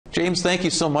James, thank you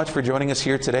so much for joining us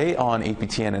here today on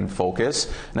APTN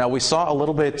InFocus. Now, we saw a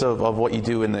little bit of what you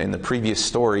do in the previous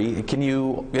story. Can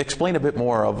you explain a bit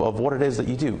more of what it is that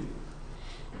you do?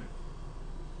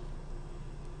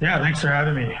 Yeah, thanks for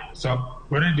having me. So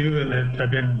what I do is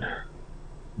I've been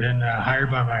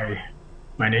hired by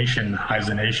my nation, Hives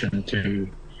the Nation, to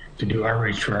do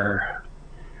outreach for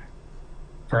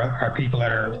our people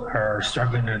that are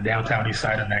struggling in the downtown east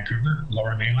side of Vancouver,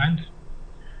 Lower Mainland.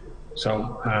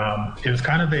 So it was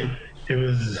kind of it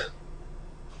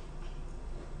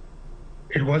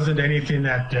wasn't anything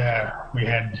that we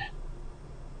had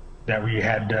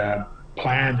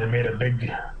planned and made a big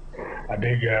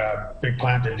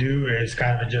plan to do. It's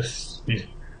kind of just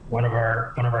one of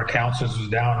our counselors was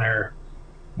down there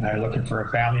looking for a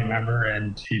family member,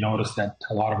 and he noticed that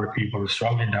a lot of our people were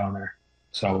struggling down there.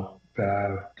 So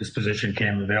this position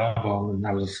came available, and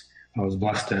I was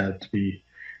blessed to be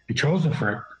chosen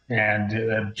for it. And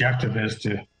the objective is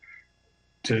to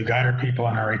guide our people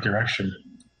in the right direction,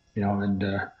 and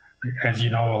as you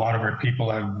know, a lot of our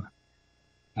people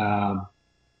are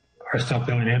still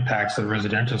feeling the impacts of the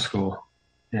residential school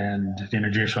and the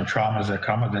intergenerational traumas that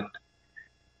come with it.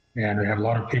 And we have a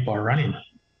lot of people are running,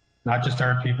 not just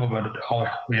our people, but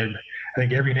I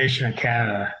think every nation in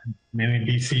Canada, maybe in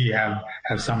BC, have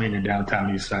something in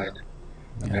downtown east side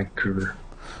of Vancouver.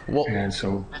 Well, and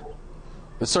so...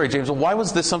 Sorry, James, why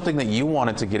was this something that you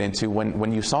wanted to get into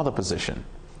when you saw the position?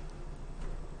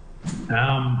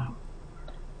 I'm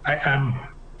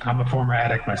a former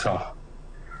addict myself.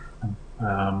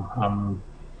 In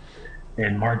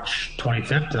March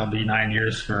 25th, it'll be 9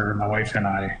 years for my wife and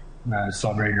I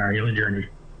celebrating our healing journey.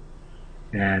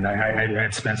 And I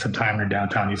had spent some time in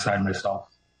downtown east side myself,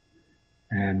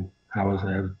 and I was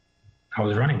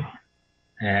running.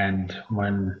 And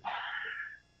when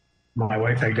my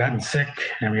wife had gotten sick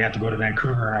and we had to go to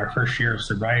Vancouver in our first year of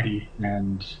sobriety,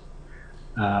 and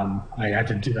I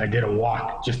did a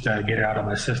walk just to get it out of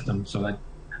my system, so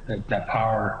that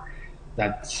power,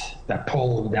 that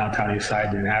pull of downtown east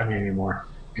side didn't have me anymore.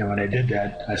 And when I did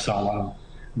that, I saw a lot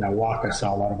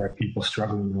of our people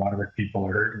struggling, a lot of our people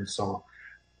are hurting. So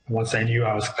once I knew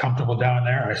I was comfortable down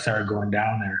there, I started going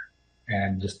down there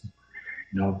and just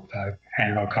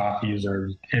handing out coffees, or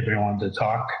anybody wanted to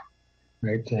talk.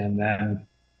 Right. And then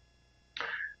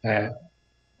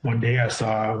one day I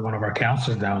saw one of our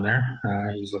counselors down there.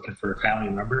 He was looking for a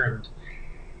family member,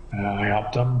 and I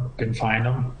helped him, didn't find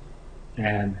him.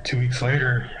 And 2 weeks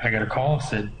later, I got a call,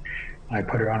 said, I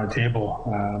put it on a table,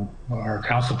 our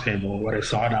council table, what I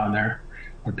saw down there,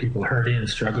 were people hurting and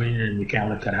struggling, and we can't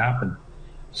let that happen.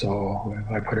 So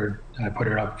I put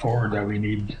it up forward that we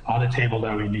need, on the table,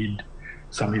 that we need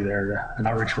somebody there, an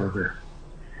outreach worker.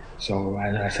 So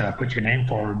I said, I put your name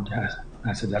forward.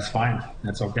 I said, that's fine.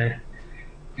 That's okay.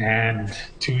 And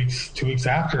 2 weeks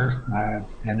after,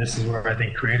 and this is where I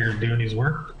think Creator is doing his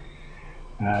work,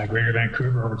 Greater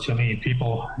Vancouver, over 2 million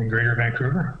people in Greater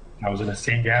Vancouver. I was in the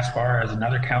same gas bar as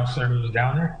another counselor who was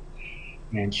down there.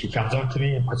 And she comes up to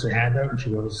me and puts her hand out, and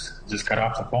she goes, just got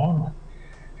off the phone.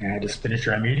 And I just finished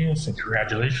our meeting. I said,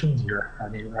 congratulations, you're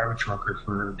an outreach worker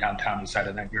for downtown east side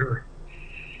of Vancouver.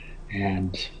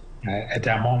 And at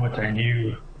that moment, I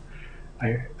knew,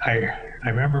 I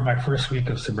remember my first week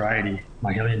of sobriety,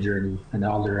 my healing journey. An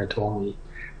elder had told me,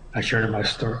 I shared a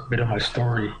bit of my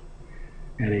story,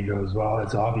 and he goes, well,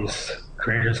 it's obvious.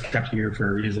 Creator's kept you here for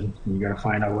a reason, and you got to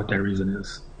find out what that reason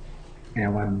is.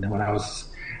 And when I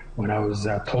was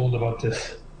told about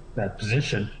that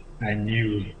position, I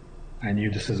knew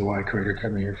this is why Creator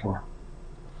kept me here for.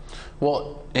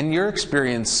 Well, in your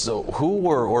experience, who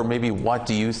or maybe what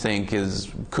do you think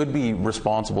could be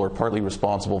responsible or partly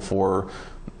responsible for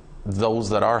those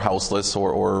that are houseless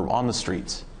or on the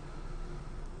streets?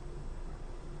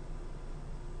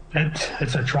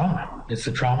 It's a trauma. It's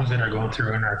the traumas that are going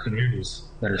through in our communities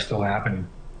that are still happening,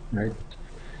 right?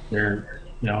 Those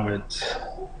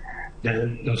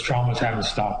traumas haven't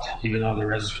stopped, even though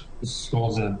there is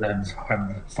schools that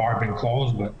have far been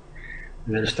closed, but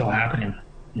they're still happening.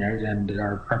 And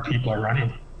our people are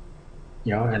running,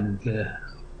 and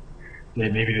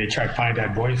they try to find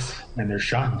that voice, and they're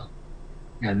shunned.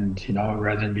 And,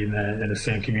 rather than being in the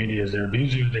same community as their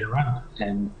abusers, they run.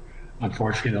 And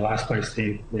unfortunately, the last place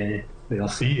they'll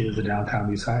see is the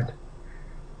downtown east side.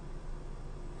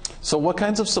 So what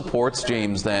kinds of supports,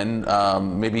 James, then,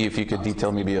 maybe if you could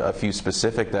detail maybe a few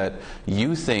specific that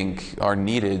you think are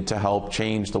needed to help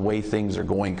change the way things are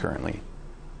going currently?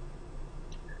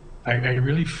 I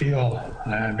really feel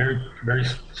very, very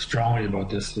strongly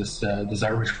about this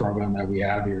outreach program that we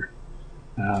have here.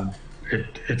 I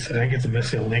think it's a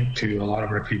missing link to a lot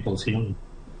of our people's healing.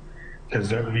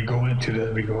 because we go into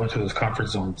those comfort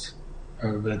zones.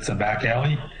 It's a back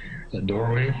alley, a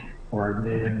doorway, or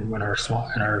in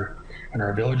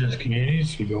our villages,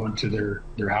 communities, we go into their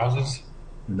houses,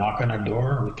 knock on their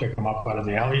door, we pick them up out of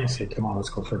the alley and say, "Come on, let's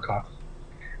go for a coffee."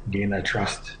 Gain that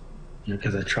trust,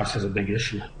 because that trust is a big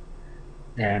issue,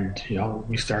 and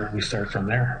we start from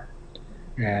there,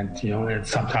 and and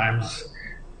sometimes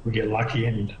we get lucky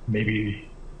and maybe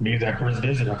that first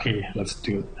visit, okay, let's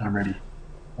do it, I'm ready.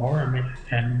 Or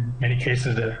in many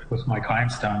cases with my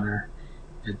clients down there,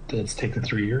 it's taken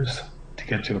 3 years to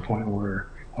get to a point where,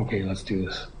 okay, let's do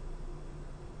this.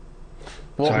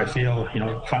 Well, so I feel,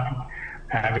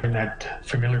 having that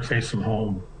familiar face from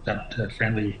home, that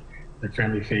friendly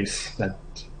face,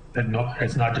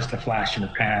 it's not just a flash in the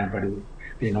pan, but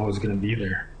they know it's going to be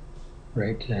there,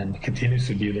 right? And continues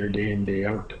to be there day in, day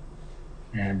out,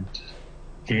 and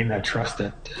gain that trust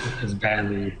that is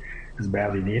badly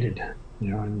needed,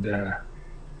 and you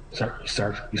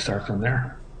start from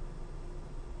there.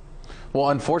 Well,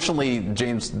 unfortunately,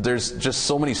 James, there's just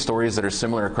so many stories that are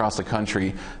similar across the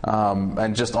country.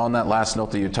 And just on that last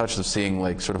note that you touched of seeing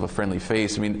like sort of a friendly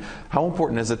face, I mean, how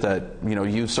important is it that,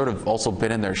 you've sort of also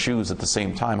been in their shoes at the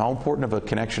same time? How important of a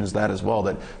connection is that as well,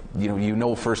 that, you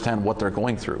know firsthand what they're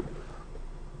going through?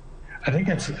 I think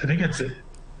it's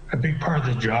a big part of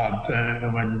the job.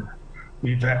 When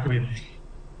we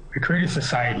created a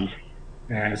society,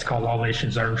 and it's called All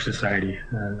Nations Irish Society.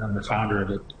 I'm the founder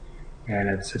of it. And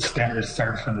it started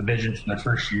from the vision from the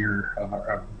first year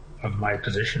of my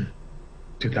position,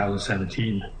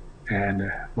 2017.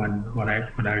 And when I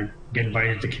get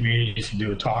invited to communities to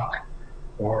do a talk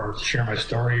or to share my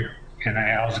story, and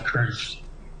I was encouraged,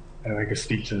 I could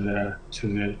speak to the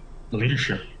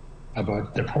leadership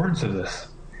about the importance of this.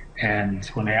 And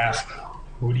when they asked,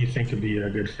 "Who do you think would be a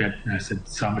good fit?" and I said,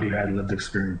 "Somebody who had lived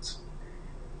experience,"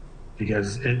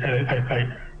 because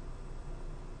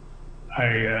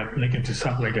I link it to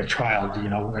something like a child.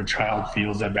 A child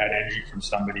feels that bad energy from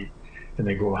somebody, and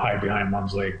they go hide behind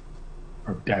mom's leg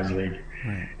or dad's leg.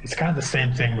 Right. It's kind of the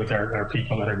same thing with our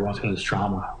people that are going through this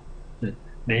trauma.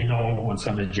 They know when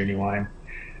somebody's genuine,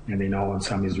 and they know when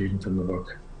somebody's reading from the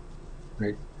book,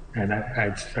 right? And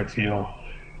I feel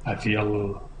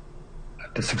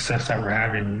the success that we're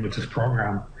having with this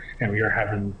program, and we are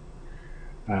having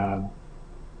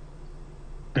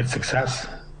good success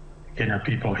getting our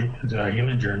people the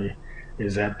healing journey,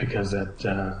 is that because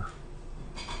that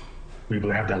we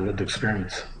have that lived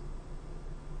experience.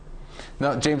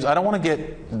 Now, James, I don't want to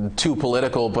get too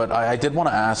political, but I did want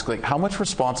to ask, how much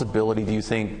responsibility do you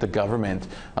think the government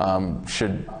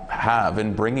should have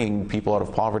in bringing people out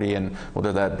of poverty, and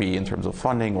whether that be in terms of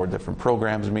funding or different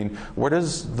programs? I mean, where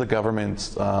does the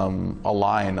government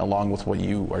align along with what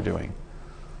you are doing?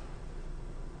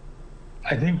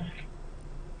 I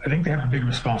think they have a big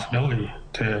responsibility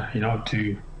to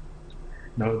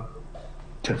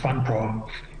fund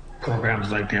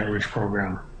programs like the outreach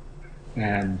program,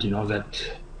 and to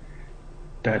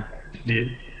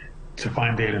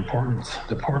find the importance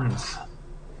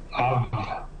of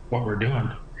what we're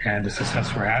doing and the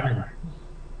success we're having.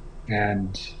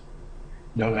 And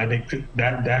I think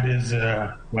that is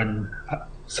when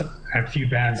a few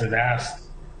bands have asked,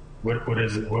 what would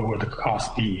the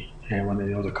cost be? And when they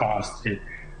know the cost,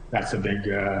 that's a big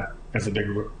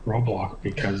roadblock,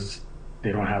 because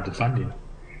they don't have the funding.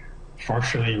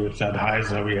 Fortunately, with that highs,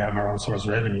 we have our own source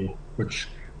revenue, which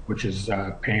is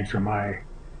paying for my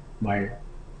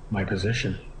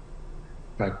position.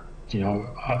 But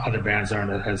other bands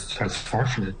aren't as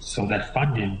fortunate, so that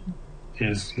funding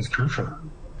is crucial.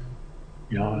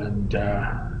 And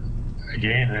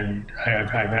again, and I've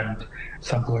had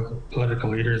some political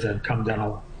leaders that have come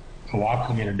down a walk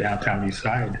with me in downtown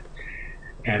Eastside,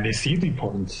 and they see the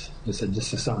importance. They said,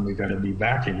 "This is something we got to be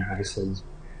backing." I said,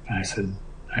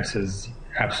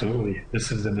 absolutely.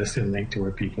 This is the missing link to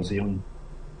our people's healing.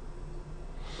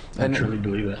 I truly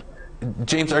believe that.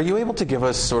 James, are you able to give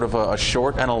us sort of a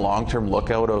short and a long-term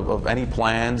lookout of any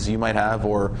plans you might have,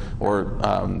 or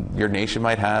your nation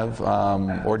might have,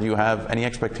 or do you have any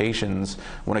expectations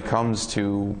when it comes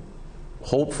to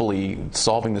hopefully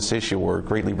solving this issue or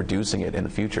greatly reducing it in the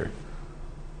future?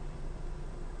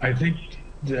 I think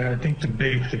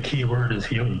the key word is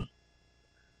healing.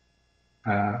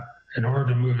 In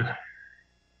order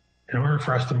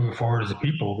for us to move forward as a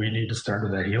people, we need to start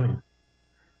with that healing.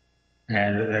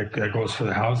 And that goes for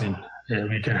the housing.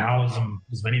 We can house them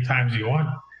as many times as you want,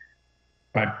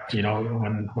 but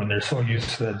when they're so used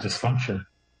to that dysfunction,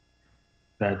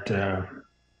 that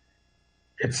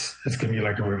it's going to be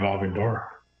like a revolving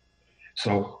door.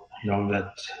 So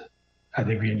that I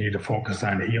think we need to focus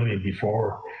on healing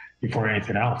before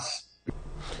anything else.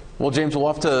 Well, James, we'll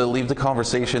have to leave the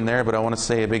conversation there, but I want to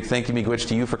say a big thank you, Miigwech,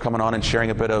 to you for coming on and sharing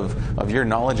a bit of your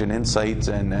knowledge and insights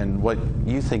and what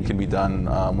you think can be done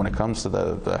when it comes to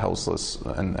the houseless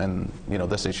and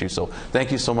this issue. So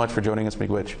thank you so much for joining us,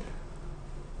 Miigwech.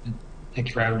 Thank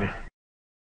you for having me.